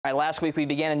All right, last week we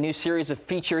began a new series of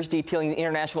features detailing the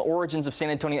international origins of San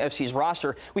Antonio FC's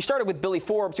roster. We started with Billy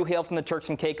Forbes, who hailed from the Turks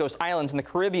and Caicos Islands in the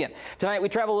Caribbean. Tonight we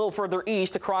travel a little further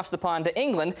east across the pond to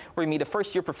England, where we meet a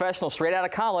first-year professional straight out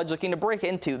of college looking to break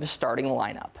into the starting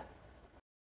lineup.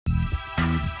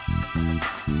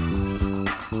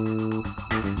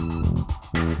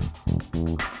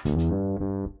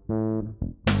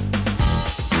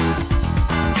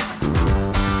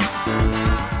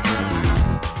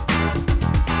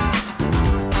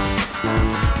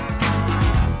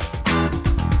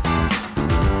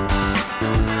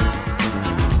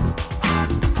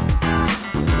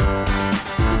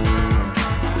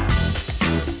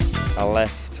 I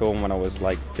left home when I was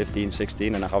like 15,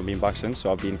 16 and I haven't been back since,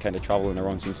 so I've been kind of travelling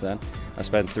around since then. I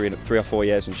spent three or four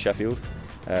years in Sheffield,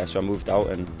 so I moved out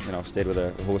and stayed with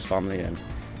a host family and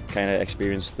kind of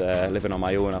experienced living on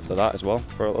my own after that as well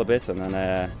for a little bit. And then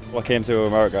I came to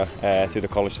America through the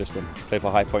college system, played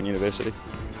for High Point University.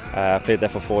 Played there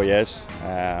for 4 years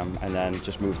and then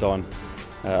just moved on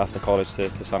after college to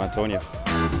San Antonio.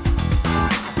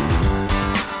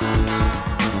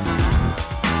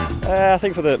 I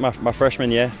think for my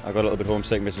freshman year, I got a little bit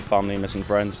homesick, missing family, missing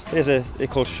friends. It is a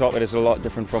culture shock, but it's a lot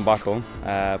different from back home,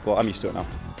 but I'm used to it now.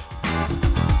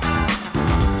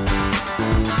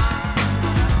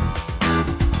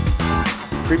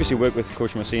 Previously worked with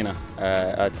Coach Messina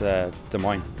at Des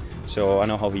Moines, so I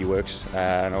know how he works,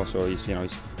 and also he's a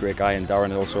great guy. And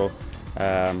Darren also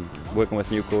working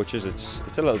with new coaches. It's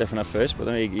a little different at first, but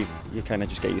then you kind of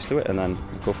just get used to it, and then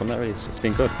you go from there. Really, it's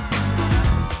been good.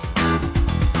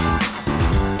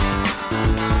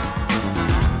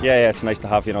 Yeah, it's nice to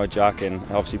have Jack and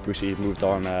obviously Brucey moved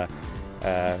on.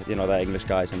 They're English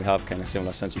guys and we have kind of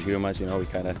similar sense of humour. We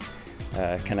kind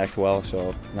of connect well,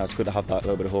 so it's good to have that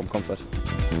little bit of home comfort.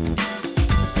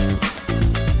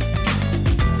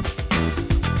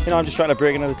 I'm just trying to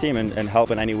break into the team and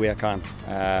help in any way I can.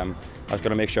 I was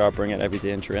going to make sure I bring it every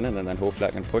day in training, and then hopefully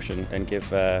I can push and give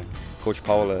Coach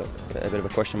Powell a bit of a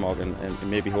question mark and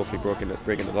maybe hopefully break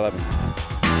into the 11.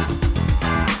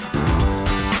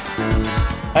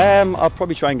 I'll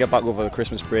probably try and get back over the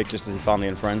Christmas break just to see family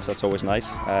and friends. That's always nice.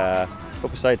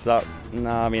 But besides that,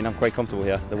 I'm quite comfortable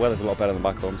here. The weather's a lot better than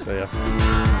back home, so yeah.